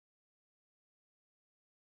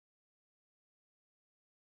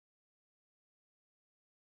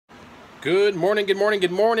Good morning, good morning,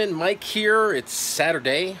 good morning. Mike here. It's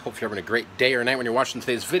Saturday. Hope you're having a great day or night when you're watching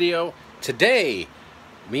today's video. Today,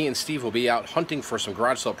 me and Steve will be out hunting for some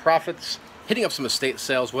garage sale profits, hitting up some estate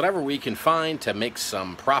sales, whatever we can find to make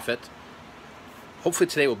some profit. Hopefully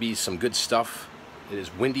today will be some good stuff. It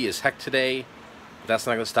is windy as heck today, but that's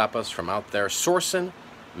not going to stop us from out there sourcing,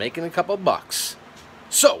 making a couple bucks.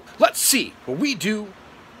 So, let's see what we do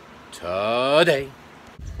today.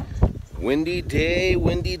 Windy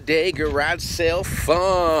day, garage sale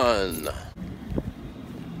fun.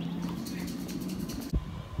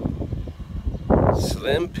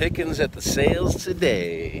 Slim pickings at the sales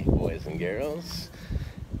today, boys and girls.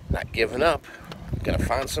 Not giving up. Gonna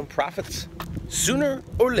find some profits sooner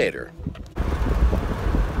or later.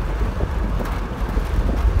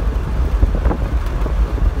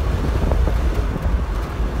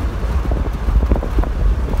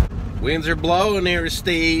 Winds are blowing here,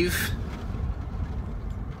 Steve.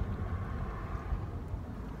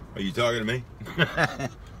 Are you talking to me? I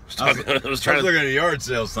was looking at a yard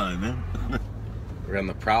sale sign, man. We're on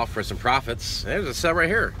the prowl for some profits. There's a sale right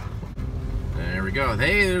here. There we go.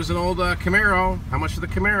 Hey, there's an old Camaro. How much for the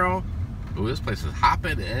Camaro? Ooh, this place is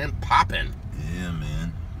hopping and popping. Yeah,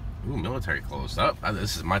 man. Ooh, military clothes. Oh,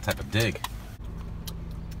 this is my type of dig.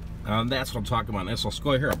 That's what I'm talking about. Let's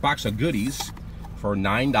go here. A box of goodies for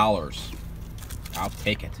 $9. I'll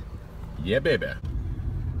take it. Yeah, baby.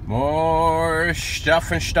 More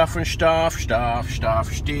stuff,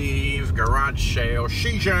 Steve. Garage sale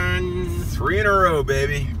season. 3 in a row,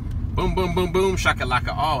 baby. Boom, boom, boom, boom,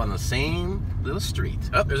 shakalaka, all on the same little street.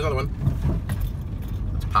 Oh, there's another one.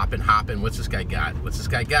 It's popping, hopping. What's this guy got?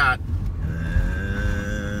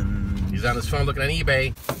 And He's on his phone looking on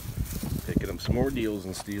eBay. Picking up some more deals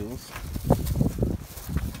and steals.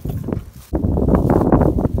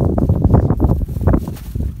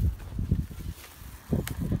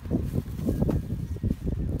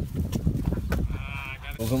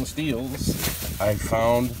 On the steals, I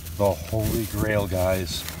found the holy grail,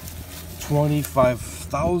 guys.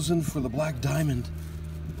 $25,000 for the black diamond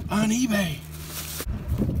on eBay.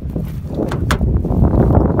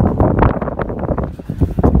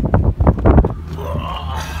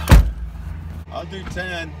 I'll do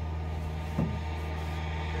 10.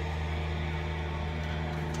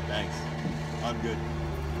 Thanks. I'm good.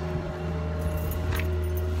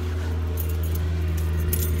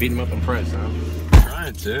 Beat him up on price, huh?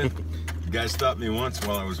 Trying to. The guy stopped me once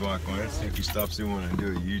while I was walking away. Let's see if he stops me when I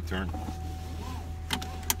do a U-turn.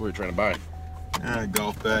 What are you trying to buy? A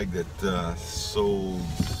golf bag that sold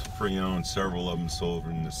pre-owned. Several of them sold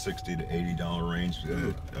in the $60 to $80 range.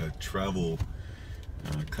 A travel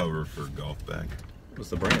cover for a golf bag. What's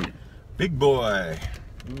the brand? Big Boy.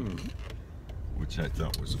 Which I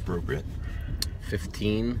thought was appropriate.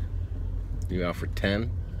 15. You out for 10?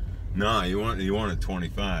 No, you wanted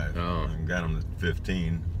 25. Oh. I got him to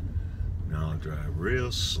 15. Now I'll drive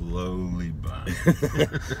real slowly by.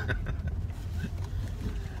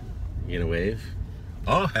 You gonna wave?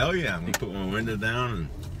 Oh, hell yeah. I'm gonna put my window down and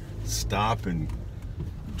stop and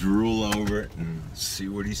drool over it and see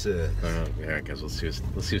what he says. Yeah, guys, let's see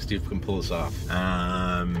if Steve can pull this off.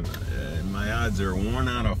 My odds are 1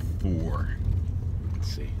 out of 4. Let's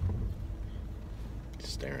see.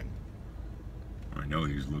 Just staring. I know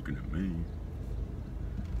he's looking at me.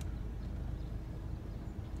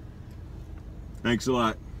 Thanks a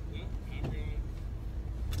lot.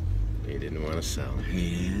 He didn't want to sell.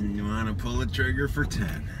 He didn't want to pull the trigger for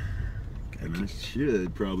 10. And I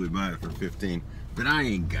should probably buy it for 15, but I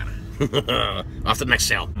ain't gonna. Off to the next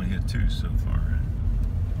sale. I hit 2 so far.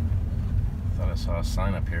 Thought I saw a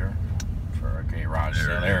sign up here for a garage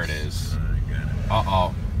sale. There it is. I got it.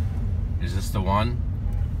 Uh-oh. Is this the one?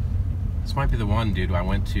 This might be the one, dude, I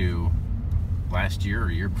went to last year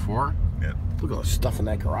or year before. Yep. Look at all the stuff in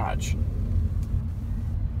that garage.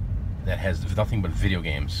 That has nothing but video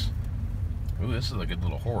games. Ooh, this is a good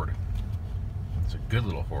little hoard. It's a good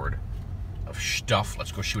little hoard of stuff.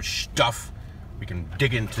 Let's go see what stuff we can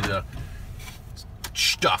dig into the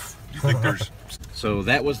stuff. You think there's... So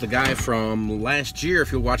that was the guy from last year.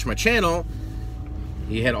 If you'll watch my channel,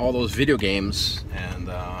 he had all those video games, and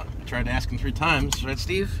I tried to ask him 3 times, right,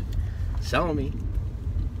 Steve? Sell me.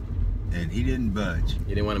 And he didn't budge. You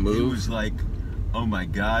didn't want to move? He was like, oh my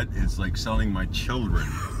God, it's like selling my children.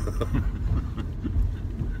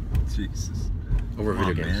 Jesus. Over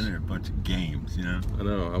video games. Man, they're a bunch of games, you know? I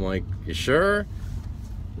know. I'm like, you sure?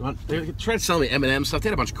 They tried to sell me M&M stuff. They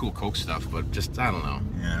had a bunch of cool Coke stuff, but just, I don't know.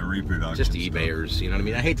 Yeah, reproduction. Just eBayers, you know what I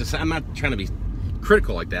mean? I hate to say, I'm not trying to be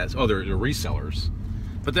critical like that. Oh, they're resellers.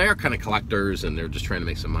 But they are kind of collectors, and they're just trying to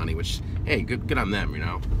make some money, which, hey, good on them, you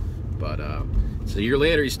know. But so a year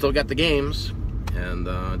later, he still got the games, and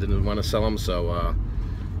didn't want to sell them. So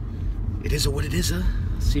it is what it is.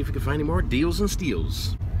 Let's see if we can find any more deals and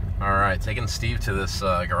steals. All right, taking Steve to this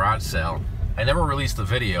garage sale. I never released the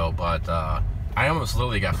video, but I almost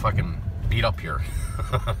literally got fucking beat up here.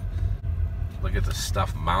 Look at the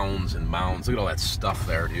stuff, mounds and mounds. Look at all that stuff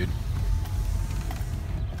there, dude.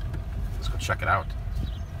 Let's go check it out.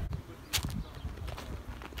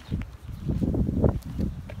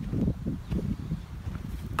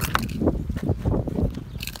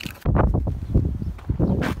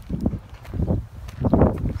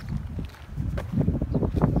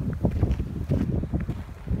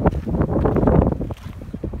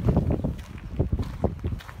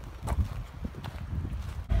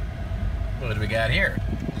 What do we got here?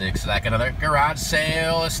 Looks like another garage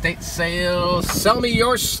sale, estate sale. Sell me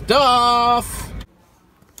your stuff.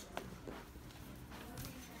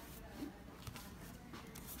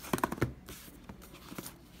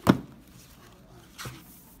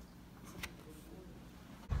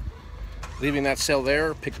 Leaving that sale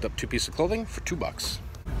there, picked up 2 pieces of clothing for $2.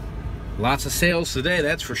 Lots of sales today,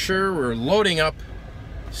 that's for sure. We're loading up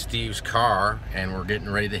Steve's car and we're getting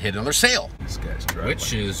ready to hit another sale. This guy's driving.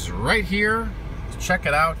 Which is right here. Let's check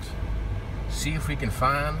it out. See if we can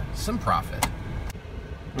find some profit.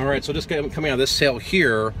 All right, so just coming out of this sale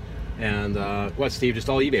here, and what, Steve? Just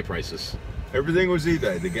all eBay prices. Everything was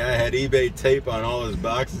eBay. The guy had eBay tape on all his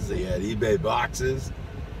boxes. He had eBay boxes,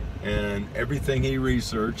 and everything he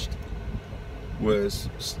researched was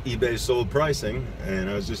eBay sold pricing. And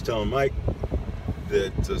I was just telling Mike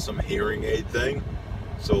that some hearing aid thing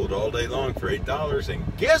sold all day long for $8,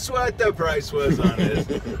 and guess what the price was on it?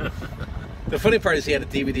 The funny part is he had a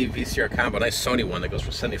DVD VCR combo, a nice Sony one that goes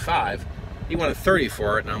for $75. He wanted $30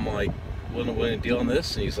 for it, and I'm like, willing to deal on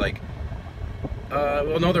this? And he's like,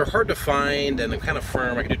 well, no, they're hard to find, and they're kind of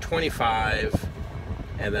firm. I can do $25.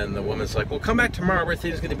 And then the woman's like, well, come back tomorrow.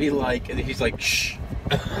 Everything's going to be like, and he's like, shh.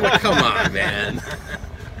 I'm like, come on, man.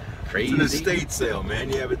 Crazy. It's an estate sale, man.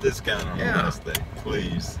 You have a discount on the last thing,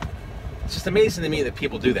 please. It's just amazing to me that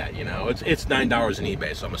people do that, you know. It's $9 in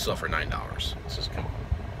eBay, so I'm gonna sell for $9. It's just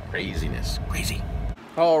craziness. Crazy.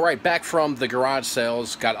 All right, back from the garage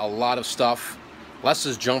sales. Got a lot of stuff. Let's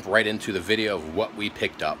just jump right into the video of what we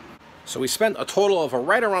picked up. So we spent a total of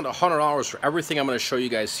right around $100 for everything I'm gonna show you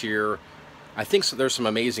guys here. I think there's some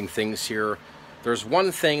amazing things here. There's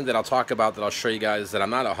one thing that I'll talk about that I'll show you guys that I'm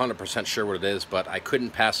not 100% sure what it is, but I couldn't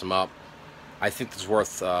pass them up. I think it's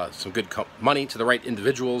worth some good money to the right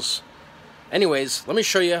individuals. Anyways, let me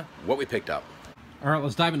show you what we picked up. All right,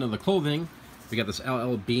 let's dive into the clothing. We got this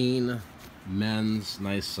LL Bean men's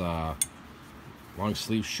nice long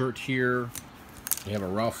sleeve shirt here. We have a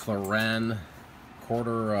Ralph Lauren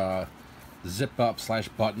quarter zip up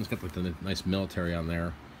 / buttons. Got like the nice military on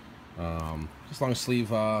there. Just long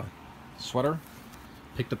sleeve sweater.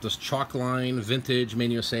 Picked up this Chalkline vintage Made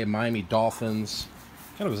in USA Miami Dolphins.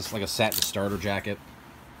 Kind of just like a satin starter jacket.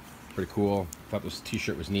 Pretty cool. Thought this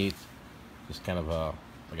t-shirt was neat. Just kind of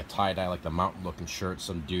like a tie-dye, like the mountain looking shirt.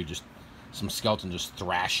 Some dude just, some skeleton just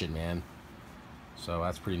thrashing, man. So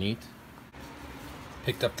that's pretty neat.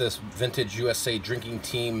 Picked up this vintage USA Drinking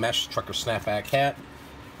Team mesh trucker snapback hat.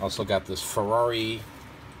 Also got this Ferrari,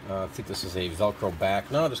 I think this is a Velcro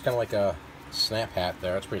back. No, just kind of like a snap hat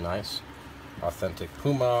there. That's pretty nice. Authentic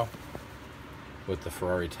Puma with the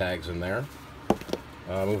Ferrari tags in there.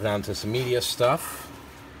 Moving on to some media stuff.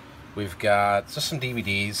 We've got just some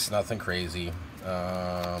DVDs, nothing crazy.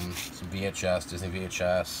 Some VHS, Disney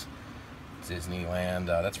VHS, Disneyland.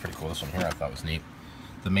 That's pretty cool. This one here I thought was neat.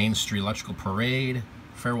 The Main Street Electrical Parade,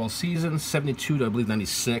 Farewell Season, 72 to I believe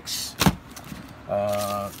 96.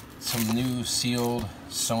 Some new sealed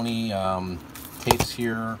Sony tapes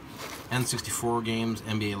here. N64 games,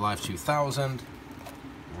 NBA Live 2000.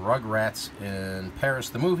 Rugrats in Paris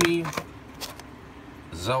the movie.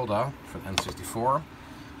 Zelda for the N64.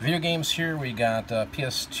 Video games here, we got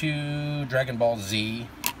PS2, Dragon Ball Z.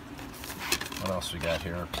 What else we got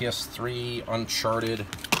here? PS3, Uncharted.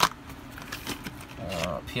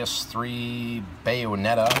 PS3,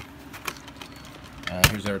 Bayonetta.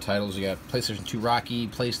 Here's their titles. We got PlayStation 2 Rocky,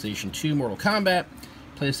 PlayStation 2 Mortal Kombat,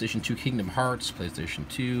 PlayStation 2 Kingdom Hearts, PlayStation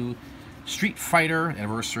 2 Street Fighter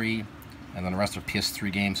Anniversary, and then the rest of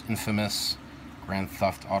PS3 games: Infamous, Grand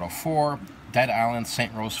Theft Auto 4, Dead Island,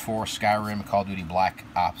 Saint Rose 4, Skyrim, Call of Duty Black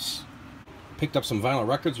Ops. Picked up some vinyl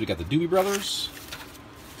records. We got the Doobie Brothers,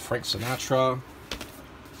 Frank Sinatra,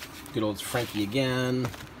 good old Frankie again.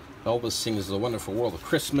 Elvis Sings The Wonderful World of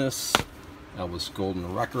Christmas, Elvis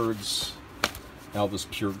Golden Records, Elvis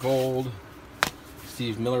Pure Gold,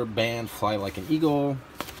 Steve Miller Band, Fly Like an Eagle,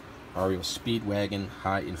 REO Speedwagon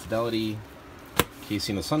High Infidelity,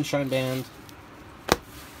 Casey and the Sunshine Band,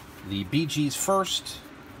 the Bee Gees First.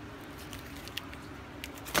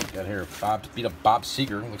 Got here beat up Bob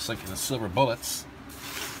Seger, looks like in the Silver Bullets.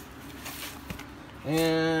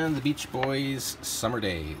 And the Beach Boys Summer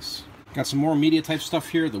Days. Got some more media type stuff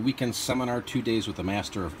here. The Weekend Seminar, 2 days with the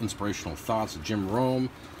Master of Inspirational Thoughts, Jim Rohn,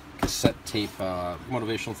 cassette tape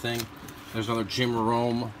motivational thing. There's another Jim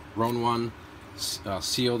Rohn one,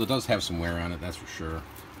 sealed. It does have some wear on it, that's for sure,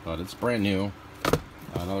 but it's brand new.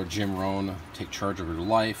 Another Jim Rohn, Take Charge of Your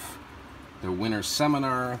Life. The Winner's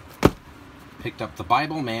Seminar. Picked up the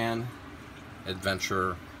Bible Man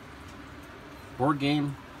Adventure board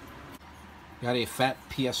game. Got a fat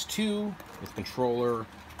PS2 with controller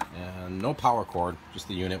and no power cord, just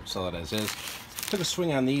the unit, sell it as is. Took a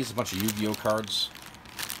swing on these, a bunch of Yu-Gi-Oh cards.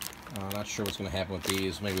 Not sure what's going to happen with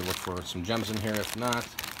these. Maybe look for some gems in here. If not,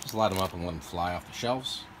 just light them up and let them fly off the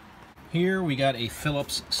shelves. Here we got a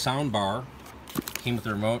Philips soundbar. Came with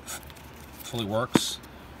the remote, fully works.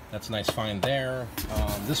 That's a nice find there.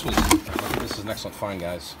 This is an excellent find,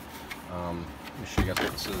 guys. Let me show you guys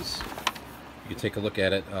what this is. You can take a look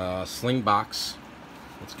at it. Slingbox.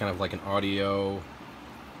 It's kind of like an audio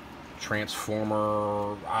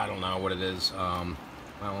transformer. I don't know what it is. I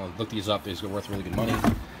don't know. Look these up. These are worth really good money.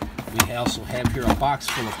 We also have here a box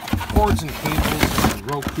full of cords and cables and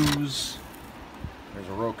Rokus. There's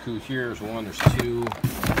a Roku here. There's one. There's two.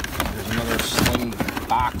 There's another sling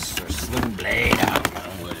box or sling blade. I don't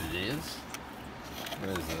know what it is.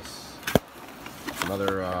 What is this?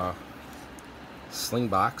 Another sling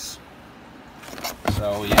box.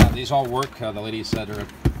 So yeah, these all work. The lady said her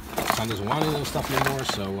son doesn't want any of this stuff anymore.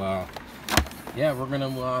 So yeah, we're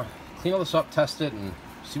gonna clean all this up, test it, and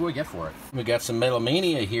see what we get for it. We got some Metal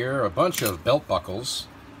Mania here. A bunch of belt buckles.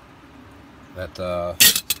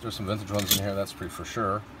 There's some vintage ones in here. That's pretty for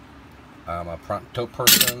sure. A Pronto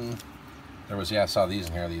person. There was, yeah, I saw these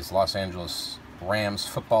in here. These Los Angeles Rams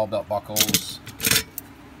football belt buckles.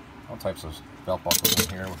 All types of belt buckles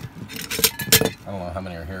in here. I don't know how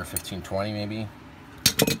many are here. 15, 20 maybe.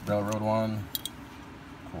 Railroad one.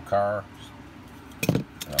 Cool car. What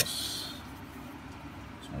else?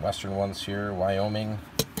 Some Western ones here. Wyoming.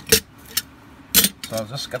 So I've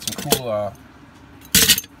just got some cool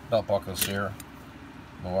belt buckles here.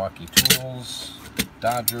 Milwaukee Tools.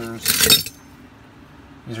 Dodgers.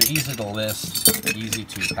 These are easy to list, easy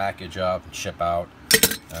to package up and ship out,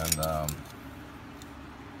 and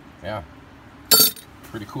yeah,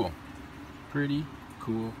 pretty cool. Pretty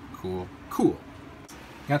cool.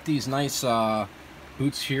 Got these nice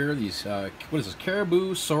boots here. These what is this?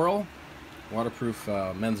 Caribou Sorrel waterproof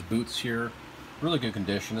men's boots here. Really good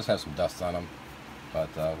condition. This has some dust on them, but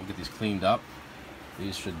we'll get these cleaned up.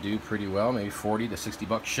 These should do pretty well. Maybe 40 to 60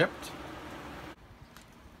 bucks shipped.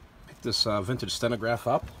 This vintage stenograph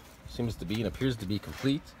up. Seems to be and appears to be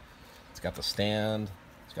complete. It's got the stand,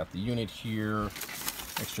 it's got the unit here,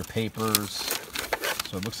 extra papers,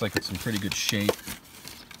 so it looks like it's in pretty good shape.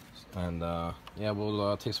 And yeah,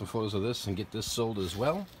 we'll take some photos of this and get this sold as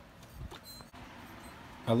well.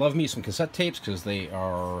 I love me some cassette tapes because they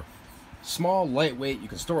are small, lightweight, you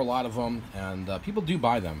can store a lot of them, and people do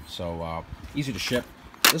buy them, so easy to ship.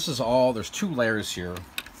 This is all, there's 2 layers here.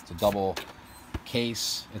 It's a double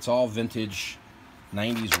case. It's all vintage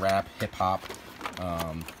 90s rap, hip-hop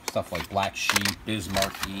stuff like Black Sheep, Biz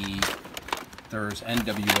Markie. There's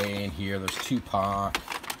NWA in here. There's Tupac.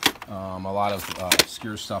 A lot of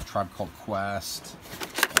obscure stuff. Tribe Called Quest.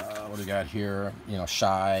 What do we got here? You know,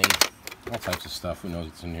 Shy. All types of stuff. Who knows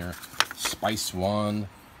what's in here? Spice One.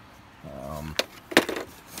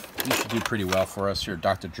 These should do pretty well for us here.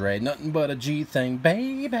 Dr. Dre. Nothing but a G thing,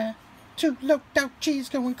 baby. 2 loped out G's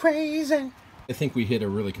going crazy. I think we hit a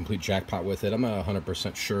really complete jackpot with it. I'm not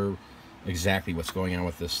 100% sure exactly what's going on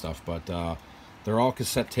with this stuff, but they're all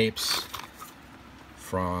cassette tapes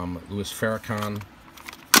from Louis Farrakhan,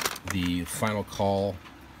 the Final Call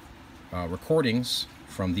recordings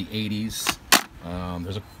from the 80s.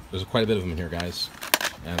 There's quite a bit of them in here, guys,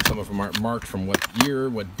 and some of them aren't marked from what year,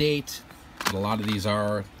 what date, but a lot of these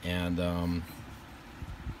are, and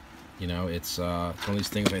you know, it's one of these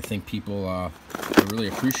things I think people really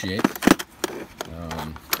appreciate.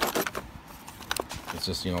 It's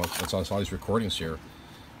just, you know, it's all these recordings here.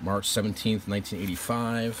 March 17th,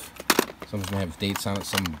 1985. Some of them have dates on it,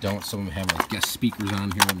 some don't. Some of them have like guest speakers on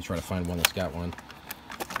here. Let me try to find one that's got one.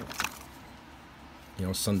 You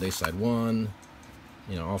know, Sunday Side 1.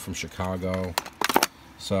 You know, all from Chicago.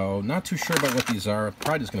 So, not too sure about what these are.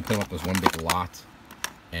 Probably just going to put them up as one big lot.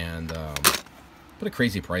 And put a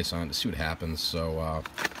crazy price on it to see what happens. So,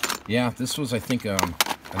 yeah, this was, I think, a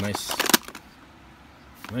nice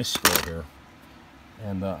Nice score here.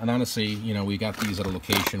 And honestly, you know, we got these at a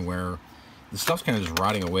location where the stuff's kind of just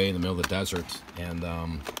rotting away in the middle of the desert. And,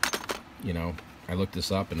 you know, I looked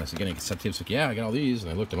this up and I said, getting cassette tapes. Like, yeah, I got all these.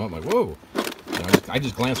 And I looked them up. I'm like, whoa. You know, I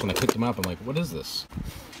just glanced when I picked them up. I'm like, what is this?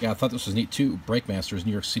 Yeah, I thought this was neat too. Breakmasters,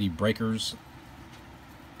 New York City Breakers.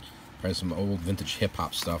 Probably some old vintage hip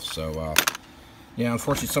hop stuff. So, yeah,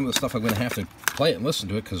 unfortunately, some of the stuff I'm going to have to play it and listen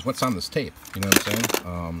to it because what's on this tape? You know what I'm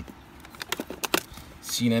saying?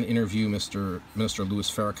 CNN interview Minister Louis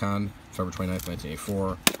Farrakhan, February 29th,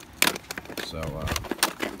 1984. So,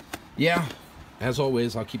 yeah, as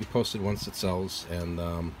always, I'll keep you posted once it sells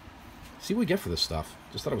and see what we get for this stuff.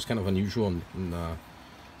 Just thought it was kind of unusual and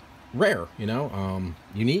rare, you know,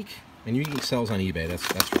 unique, and unique sells on eBay. That's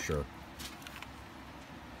for sure.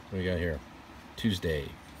 What do we got here? Tuesday,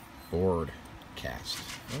 Boardcast.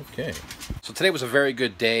 Okay. So today was a very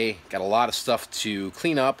good day. Got a lot of stuff to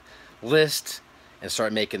clean up, list, and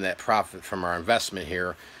start making that profit from our investment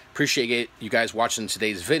here. Appreciate you guys watching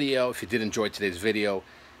today's video. If you did enjoy today's video,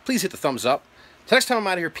 please hit the thumbs up. Till next time I'm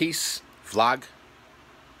out of here, peace. Vlog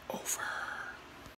over.